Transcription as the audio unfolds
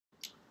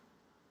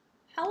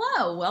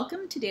Hello,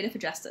 welcome to Data for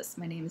Justice.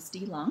 My name is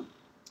Luong.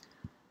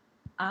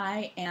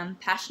 I am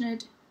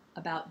passionate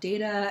about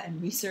data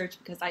and research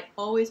because I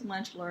always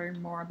want to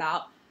learn more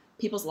about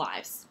people's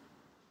lives.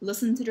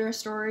 Listen to their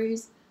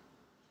stories,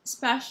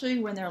 especially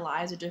when their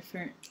lives are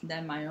different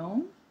than my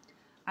own.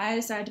 I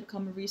decided to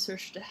become a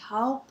researcher to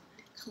help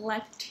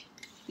collect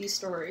these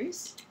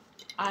stories.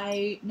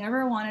 I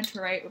never wanted to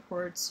write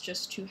reports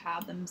just to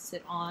have them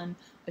sit on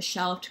a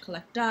shelf to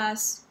collect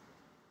dust.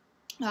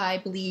 I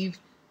believe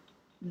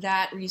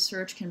that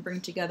research can bring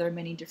together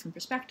many different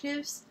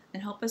perspectives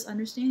and help us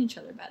understand each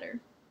other better.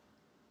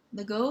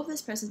 The goal of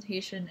this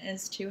presentation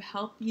is to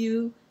help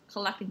you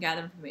collect and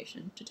gather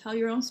information to tell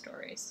your own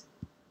stories.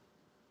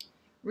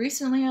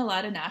 Recently, I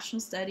led a national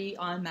study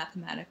on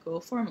mathematical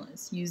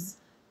formulas used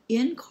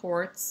in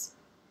courts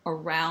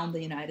around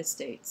the United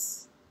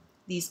States.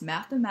 These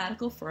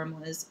mathematical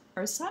formulas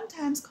are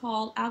sometimes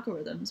called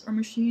algorithms or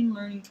machine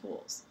learning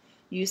tools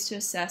used to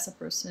assess a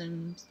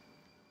person's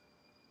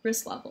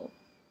risk level.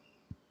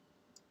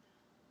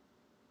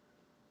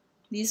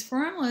 These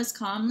formulas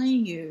commonly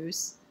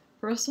use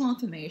personal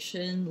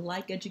information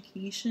like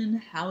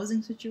education,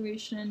 housing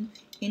situation,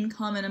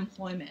 income, and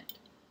employment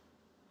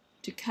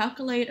to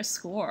calculate a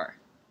score.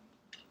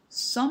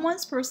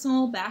 Someone's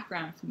personal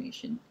background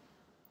information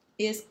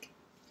is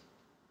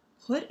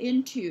put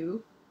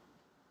into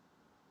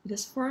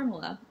this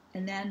formula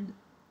and then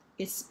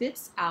it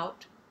spits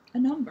out a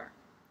number.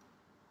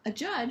 A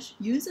judge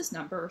uses this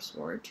number or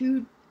score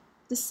to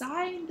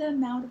decide the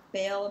amount of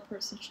bail a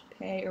person should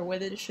pay or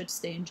whether they should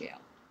stay in jail.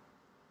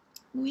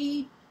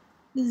 We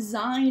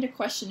designed a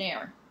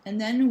questionnaire and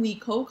then we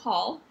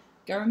co-called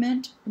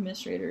government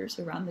administrators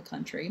around the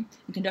country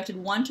and conducted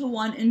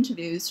one-to-one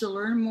interviews to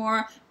learn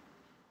more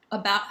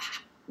about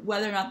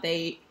whether or not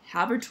they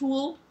have a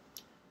tool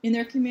in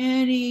their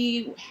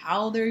community,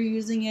 how they're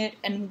using it,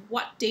 and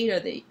what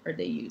data are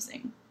they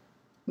using.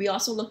 We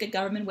also look at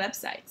government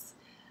websites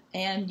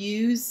and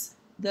use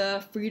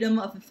the Freedom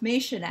of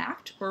Information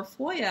Act, or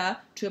FOIA,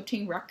 to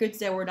obtain records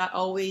that were not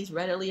always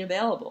readily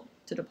available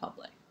to the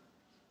public.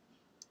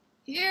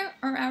 Here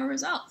are our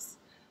results.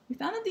 We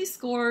found that these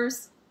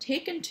scores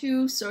take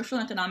into social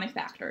and economic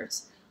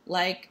factors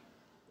like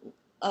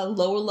a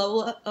lower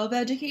level of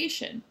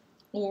education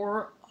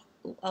or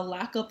a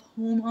lack of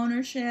home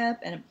ownership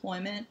and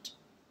employment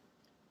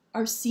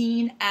are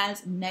seen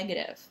as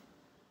negative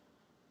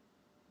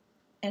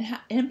and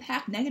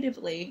impact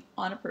negatively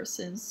on a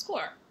person's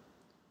score.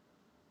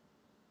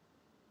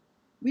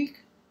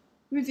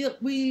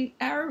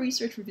 Our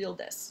research revealed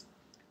this,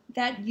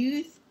 that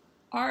youth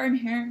are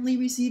inherently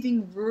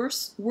receiving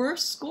worse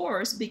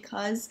scores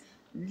because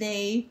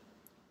they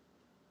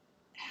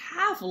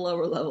have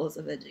lower levels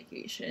of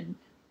education,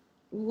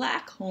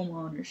 lack home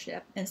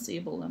ownership, and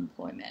stable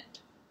employment.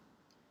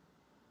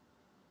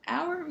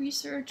 Our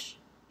research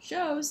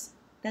shows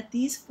that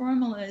these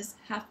formulas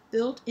have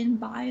built-in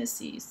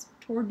biases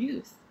toward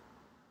youth.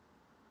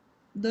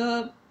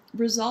 The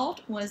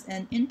result was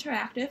an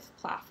interactive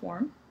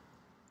platform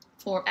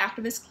for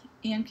activists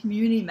and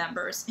community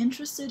members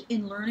interested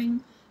in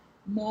learning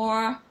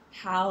more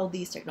how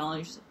these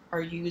technologies are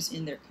used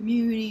in their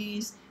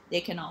communities. They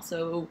can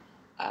also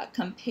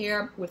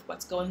compare with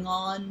what's going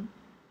on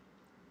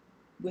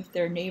with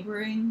their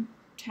neighboring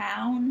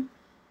town.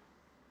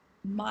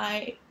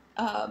 My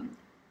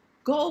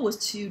goal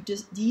was to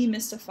just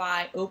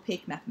demystify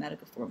opaque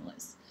mathematical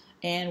formulas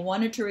and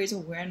wanted to raise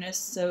awareness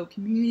so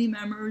community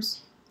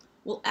members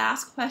will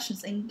ask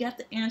questions and get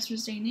the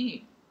answers they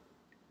need.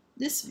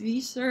 This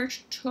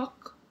research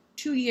took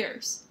 2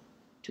 years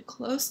to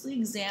closely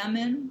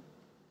examine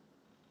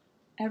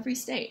every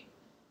state.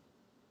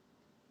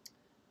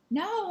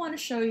 Now I want to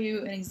show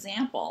you an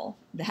example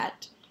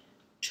that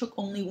took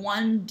only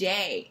 1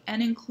 day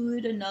and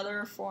included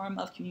another form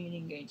of community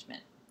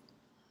engagement.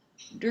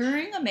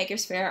 During a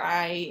Maker's Fair,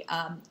 I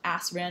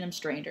asked random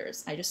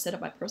strangers. I just set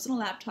up my personal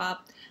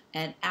laptop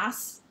and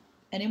asked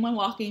anyone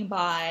walking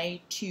by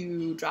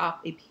to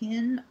drop a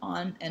pin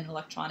on an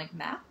electronic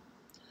map.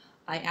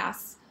 I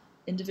asked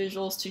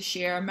individuals to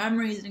share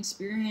memories and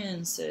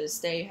experiences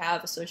they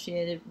have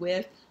associated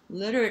with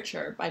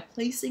literature by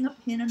placing a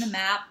pin on a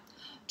map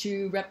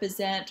to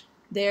represent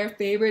their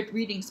favorite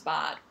reading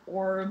spot,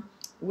 or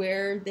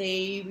where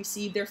they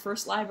received their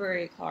first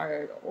library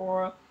card,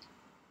 or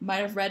might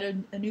have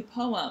read a new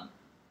poem.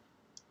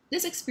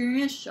 This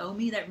experience showed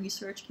me that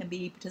research can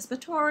be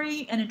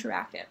participatory and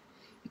interactive.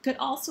 It could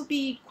also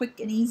be quick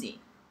and easy.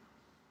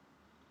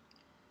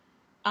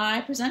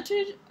 I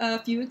presented a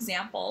few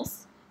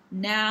examples.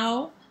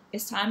 Now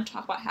it's time to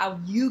talk about how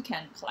you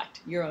can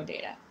collect your own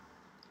data.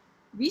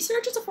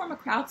 Research is a form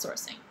of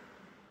crowdsourcing.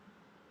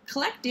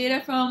 Collect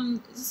data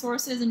from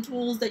sources and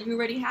tools that you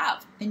already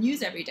have and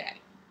use every day.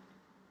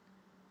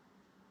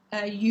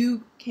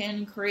 You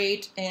can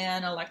create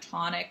an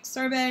electronic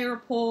survey or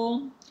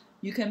poll.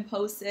 You can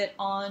post it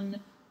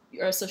on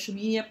your social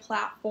media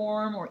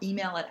platform or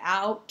email it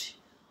out,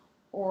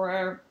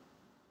 or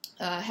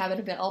have it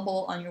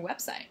available on your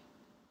website.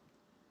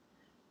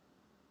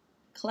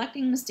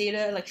 collecting this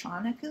data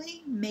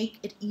electronically make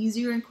it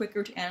easier and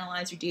quicker to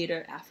analyze your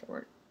data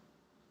afterward.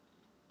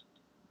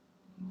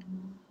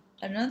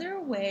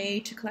 Another way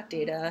to collect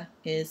data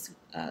is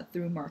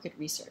through market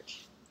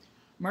research.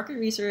 Market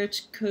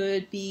research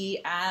could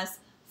be as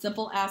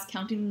simple as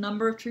counting the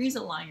number of trees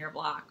along your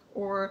block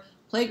or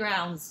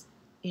playgrounds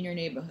in your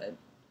neighborhood.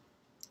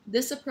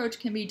 This approach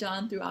can be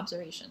done through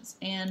observations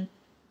and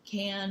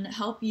can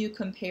help you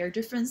compare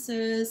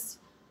differences,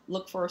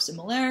 look for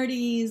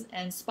similarities,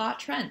 and spot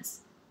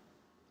trends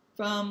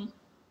from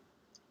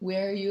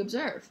where you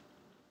observe.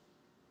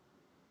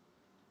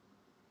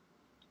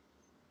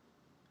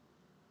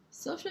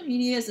 Social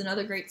media is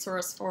another great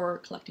source for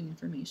collecting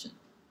information.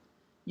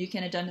 You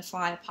can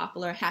identify a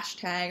popular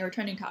hashtag or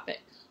trending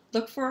topic.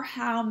 Look for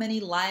how many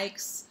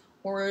likes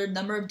or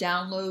number of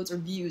downloads or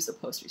views a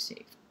post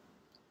received.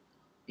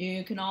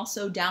 You can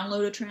also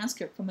download a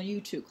transcript from a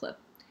YouTube clip.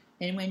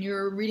 And when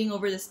you're reading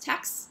over this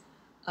text,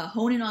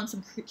 hone in on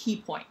some key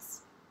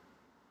points.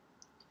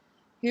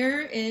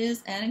 Here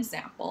is an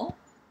example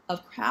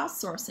of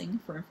crowdsourcing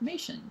for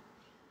information.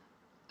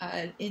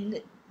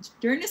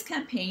 During this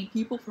campaign,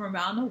 people from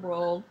around the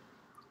world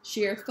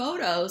share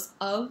photos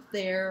of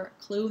their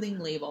clothing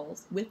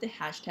labels with the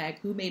hashtag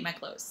Who Made My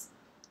Clothes.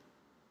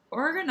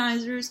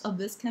 Organizers of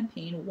this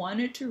campaign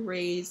wanted to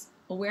raise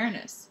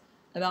awareness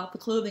about the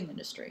clothing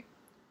industry,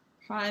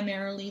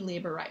 primarily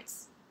labor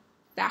rights,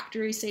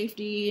 factory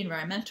safety,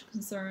 environmental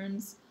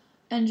concerns,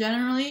 and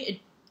generally it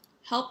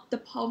helped the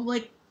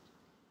public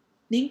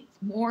think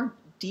more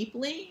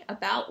deeply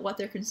about what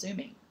they're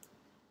consuming.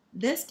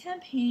 This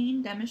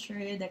campaign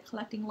demonstrated that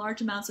collecting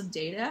large amounts of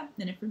data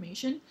and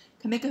information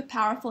can make a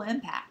powerful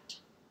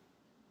impact.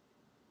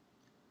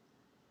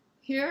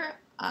 Here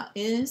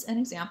is an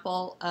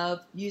example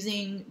of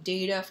using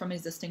data from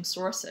existing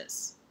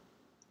sources.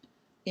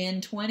 In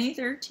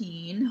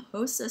 2013,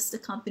 Hostess, the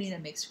company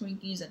that makes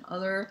Twinkies and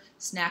other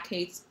snack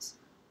cakes,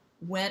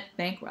 went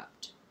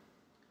bankrupt.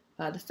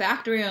 The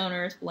factory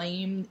owners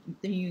blamed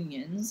the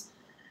unions,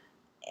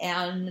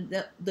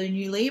 and the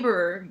new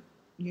labor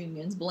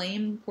unions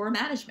blamed poor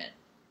management.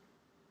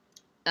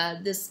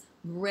 This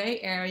gray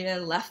area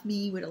left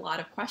me with a lot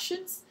of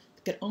questions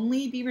that could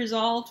only be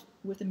resolved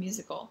with a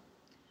musical.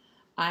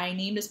 I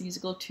named this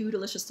musical Too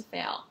Delicious to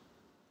Fail.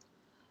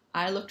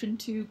 I looked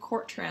into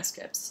court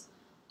transcripts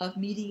of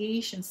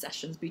mediation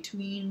sessions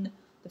between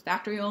the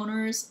factory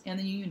owners and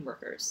the union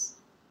workers.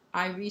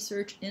 I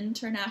researched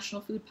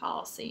international food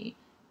policy,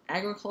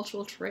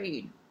 agricultural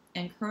trade,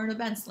 and current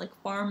events like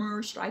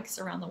farmer strikes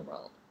around the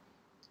world.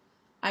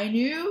 I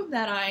knew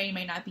that I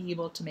might not be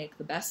able to make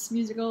the best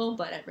musical,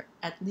 but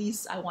at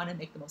least I want to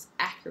make the most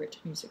accurate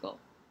musical.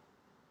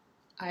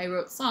 I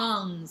wrote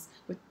songs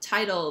with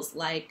titles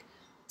like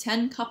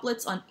 10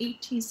 Couplets on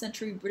 18th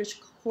Century British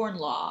Corn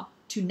Law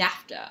to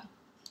NAFTA,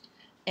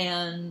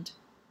 and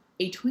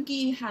A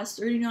Twinkie Has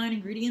 39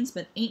 Ingredients,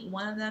 but ain't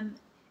one of them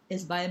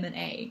is vitamin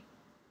A.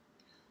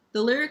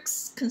 The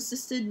lyrics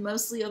consisted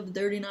mostly of the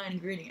 39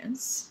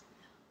 ingredients.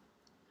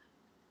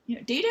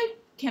 Data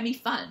can be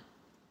fun.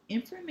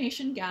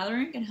 Information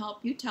gathering can help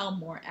you tell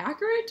more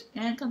accurate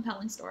and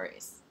compelling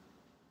stories.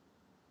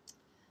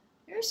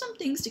 Here are some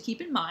things to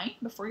keep in mind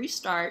before you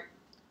start.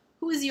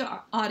 Who is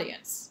your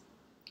audience?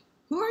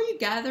 Who are you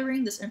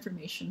gathering this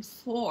information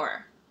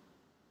for?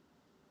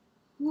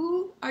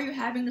 Who are you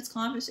having this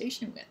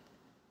conversation with?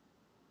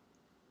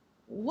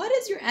 What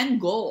is your end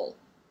goal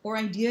or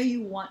idea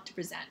you want to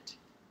present?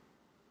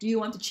 Do you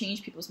want to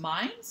change people's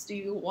minds? Do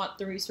you want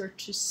the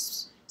research to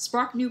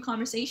spark new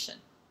conversation?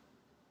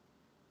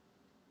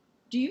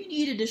 Do you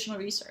need additional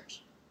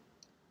research?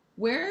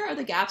 Where are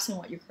the gaps in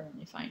what you're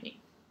currently finding?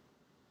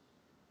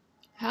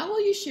 How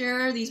will you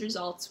share these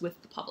results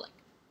with the public?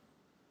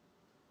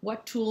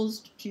 What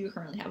tools do you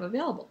currently have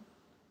available?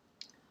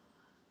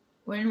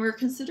 When we're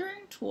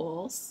considering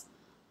tools,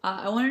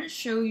 I wanted to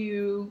show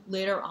you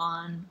later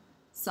on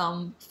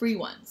some free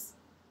ones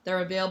that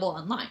are available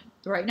online.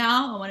 Right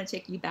now, I want to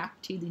take you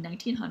back to the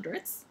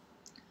 1900s.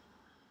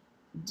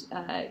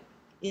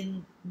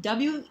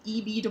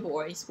 W.E.B. Du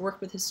Bois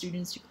worked with his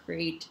students to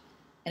create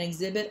an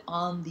exhibit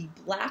on the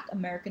Black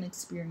American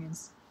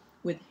experience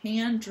with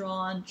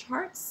hand-drawn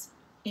charts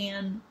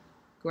and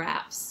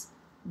graphs.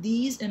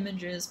 These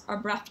images are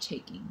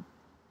breathtaking.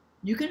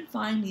 You can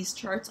find these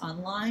charts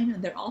online,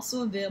 and they're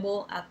also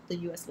available at the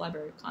U.S.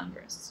 Library of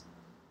Congress.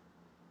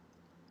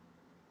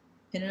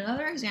 And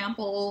another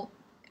example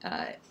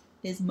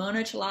is Mona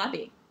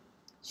Chalabi.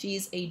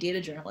 She's a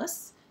data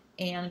journalist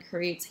and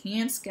creates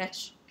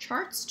hand-sketched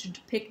charts to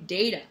depict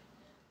data.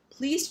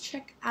 Please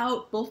check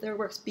out both their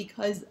works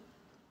because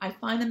I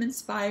find them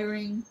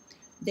inspiring.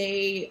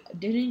 They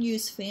didn't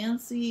use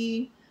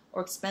fancy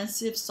or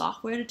expensive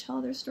software to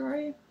tell their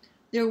story.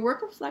 Their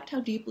work reflects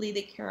how deeply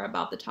they care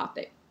about the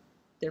topic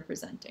they're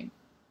presenting.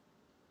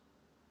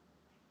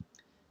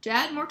 To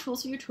add more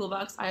tools to your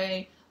toolbox,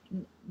 I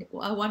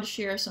want to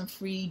share some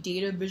free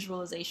data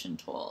visualization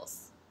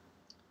tools.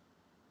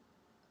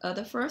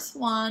 The first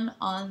one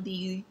on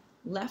the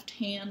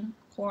left-hand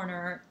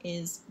corner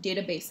is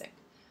Data Basic.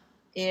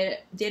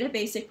 Data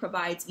Basic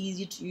provides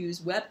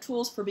easy-to-use web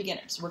tools for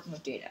beginners working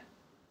with data.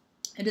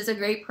 It is a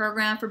great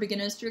program for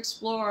beginners to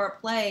explore,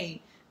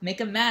 play,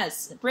 make a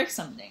mess, break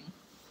something.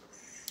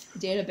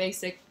 Data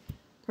Basic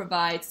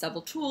provides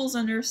several tools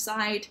on their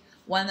site.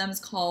 One of them is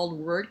called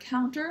Word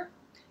Counter.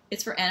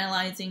 It's for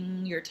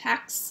analyzing your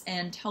text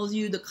and tells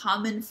you the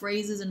common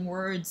phrases and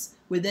words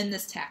within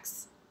this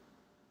text.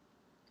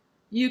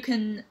 You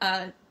can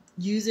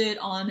use it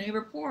on a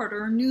report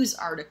or a news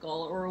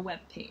article or a web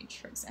page,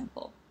 for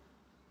example.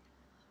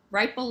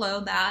 Right below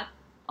that,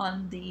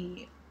 on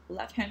the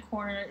left-hand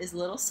corner, is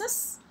Little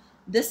Sis.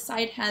 This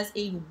site has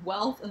a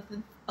wealth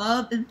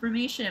of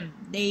information.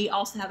 They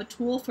also have a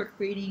tool for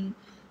creating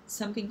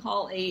something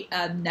called a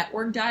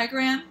network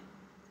diagram.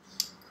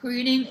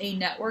 Creating a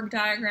network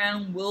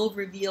diagram will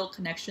reveal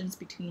connections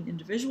between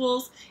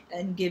individuals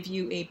and give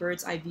you a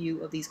bird's eye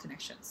view of these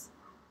connections.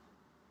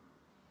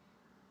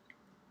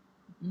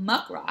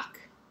 Muckrock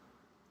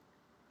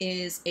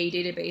is a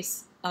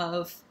database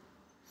of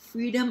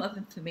Freedom of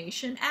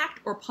Information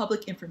Act or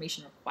public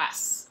information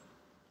requests.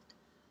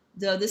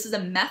 Though this is a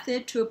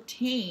method to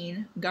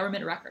obtain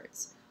government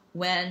records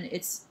when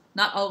it's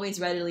not always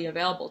readily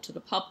available to the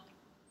public.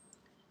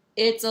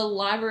 It's a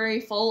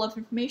library full of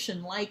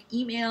information like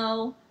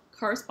email,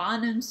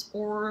 correspondence,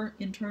 or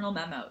internal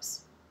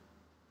memos.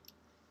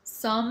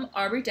 Some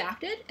are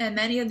redacted, and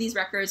many of these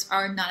records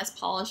are not as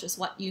polished as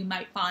what you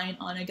might find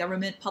on a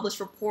government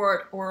published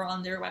report or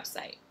on their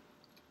website.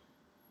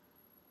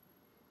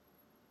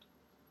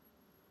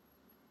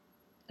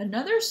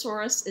 Another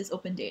source is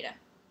open data.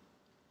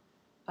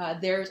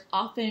 There's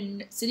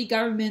often city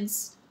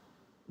governments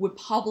would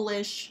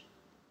publish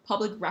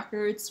public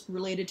records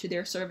related to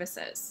their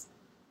services,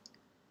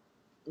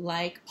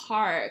 like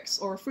parks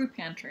or food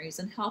pantries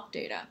and health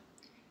data.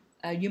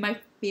 You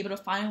might be able to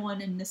find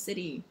one in the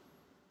city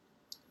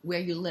where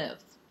you live.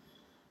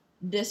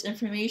 This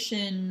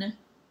information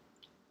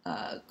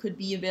could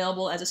be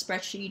available as a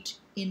spreadsheet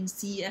in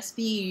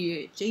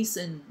CSV,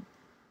 JSON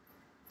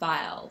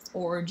files,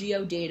 or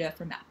geodata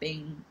for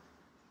mapping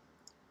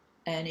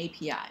an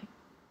API.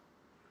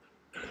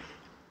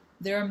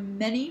 There are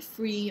many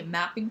free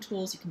mapping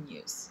tools you can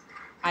use.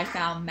 I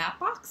found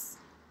Mapbox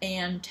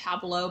and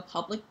Tableau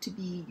Public to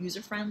be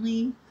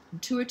user-friendly,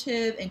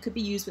 intuitive, and could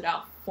be used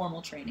without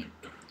formal training.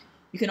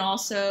 You can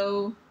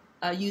also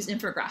use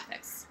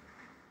infographics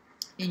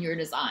in your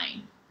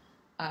design.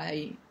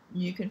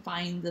 You can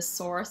find the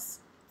source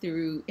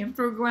through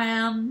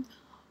Infogram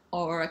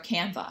or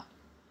Canva.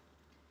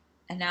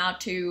 And now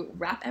to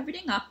wrap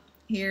everything up,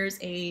 here's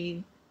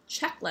a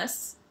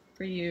checklist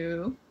for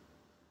you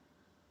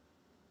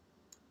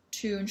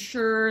to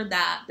ensure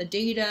that the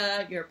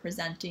data you're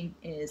presenting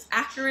is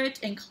accurate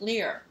and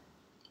clear.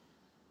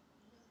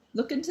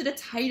 Look into the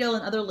title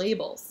and other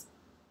labels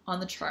on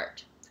the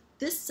chart.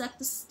 This sets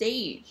the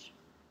stage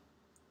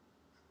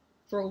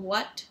for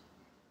what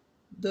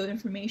the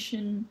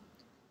information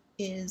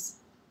is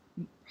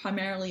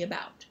primarily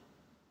about.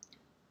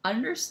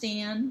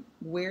 Understand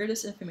where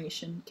this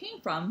information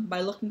came from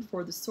by looking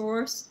for the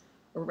source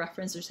or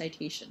reference or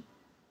citation.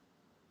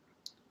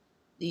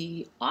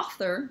 The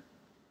author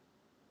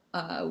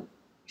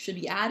should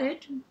be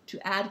added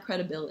to add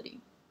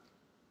credibility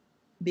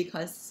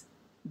because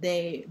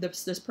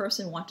this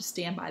person wants to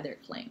stand by their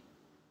claim.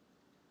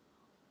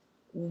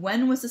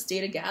 When was this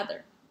data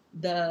gathered?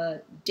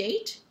 The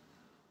date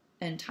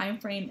and time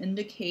frame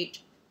indicate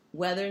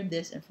whether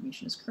this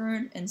information is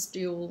current and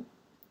still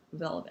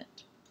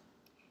relevant.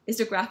 Is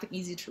the graphic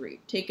easy to read?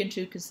 Take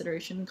into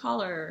consideration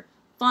color,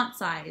 font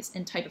size,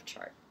 and type of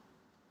chart.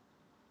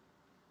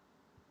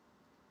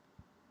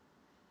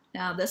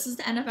 Now, this is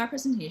the end of our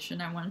presentation.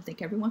 I want to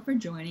thank everyone for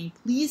joining.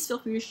 Please feel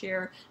free to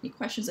share any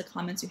questions or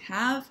comments you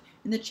have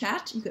in the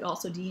chat. You could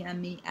also DM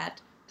me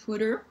at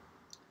Twitter.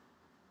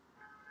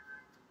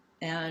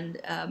 And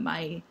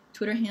my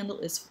Twitter handle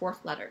is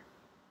 4th letter.